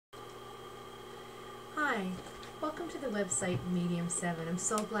Hi, welcome to the website Medium 7. I'm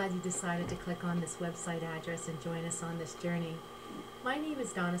so glad you decided to click on this website address and join us on this journey. My name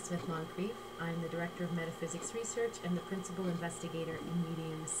is Donna Smith-Moncrief. I'm the Director of Metaphysics Research and the Principal Investigator in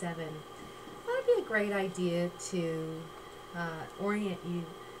Medium 7. I thought it'd be a great idea to orient you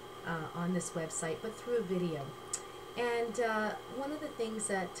on this website, but through a video. And one of the things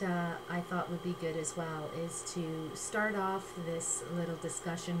that I thought would be good as well is to start off this little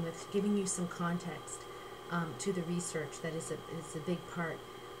discussion with giving you some context to the research that is a big part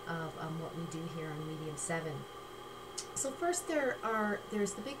of what we do here on Medium 7. So first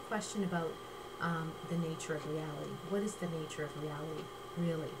there's the big question about the nature of reality. What is the nature of reality,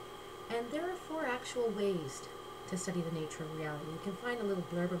 really? And there are 4 actual ways to study the nature of reality. You can find a little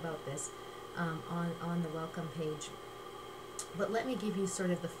blurb about this on the welcome page. But let me give you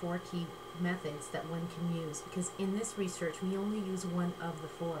sort of the 4 key methods that one can use, because in this research we only use one of the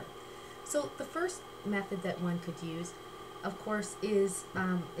 4. So the first method that one could use, of course, is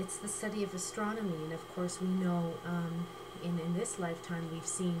it's the study of astronomy. And of course we know in this lifetime we've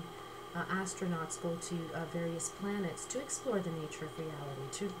seen astronauts go to various planets to explore the nature of reality,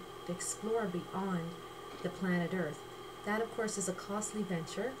 to explore beyond the planet Earth. That of course is a costly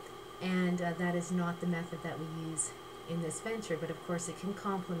venture, and that is not the method that we use in this venture, but of course it can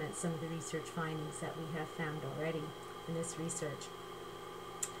complement some of the research findings that we have found already in this research.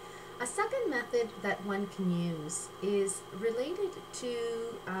 A second method that one can use is related to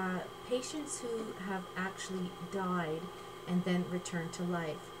patients who have actually died and then returned to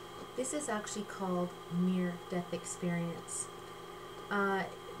life. This is actually called near-death experience.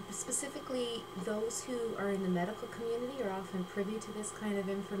 Specifically, those who are in the medical community are often privy to this kind of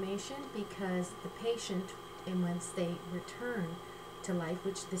information, because the patient, and once they return to life,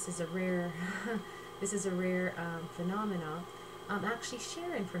 which this is a rare phenomenon, actually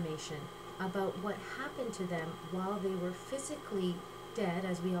share information about what happened to them while they were physically dead,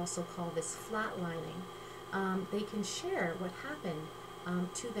 as we also call this flatlining. They can share what happened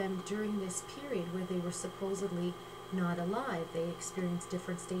to them during this period where they were supposedly not alive. They experienced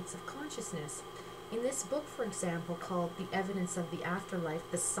different states of consciousness. In this book, for example, called The Evidence of the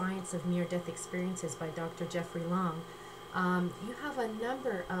Afterlife, The Science of Near-Death Experiences by Dr. Jeffrey Long, you have a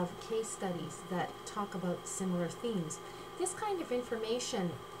number of case studies that talk about similar themes. This kind of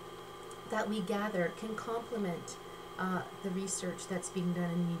information that we gather can complement the research that's being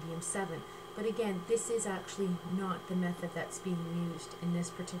done in Medium 7. But again, this is actually not the method that's being used in this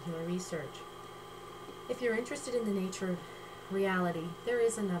particular research. If you're interested in the nature of reality, there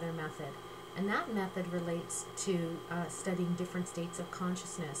is another method. And that method relates to studying different states of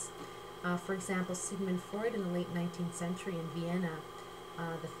consciousness. For example, Sigmund Freud in the late 19th century in Vienna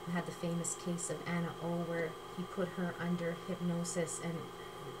had the famous case of Anna O, where he put her under hypnosis and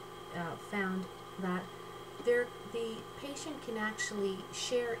found that the patient can actually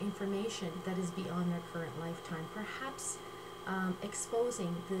share information that is beyond their current lifetime, perhaps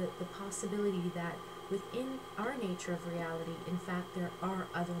exposing the possibility that within our nature of reality, in fact, there are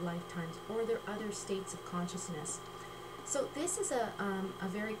other lifetimes, or there are other states of consciousness. So this is a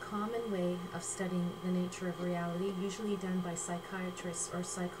very common way of studying the nature of reality, usually done by psychiatrists or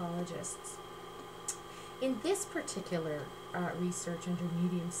psychologists. In this particular research under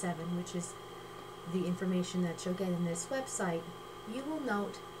Medium 7, which is the information that you'll get in this website, you will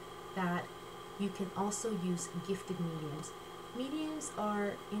note that you can also use gifted mediums. Mediums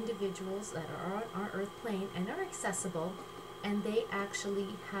are individuals that are on our earth plane and are accessible, and they actually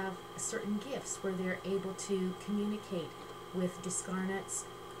have certain gifts where they're able to communicate with discarnates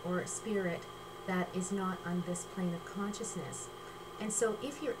or spirit that is not on this plane of consciousness. And so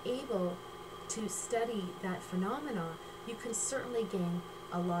if you're able to study that phenomenon, you can certainly gain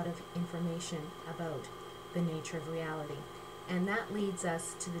a lot of information about the nature of reality. And that leads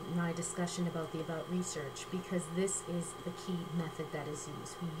us to my discussion about the about research, because this is the key method that is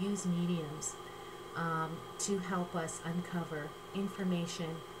used. We use mediums to help us uncover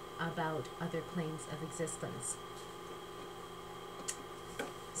information about other planes of existence.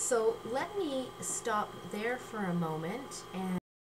 So let me stop there for a moment and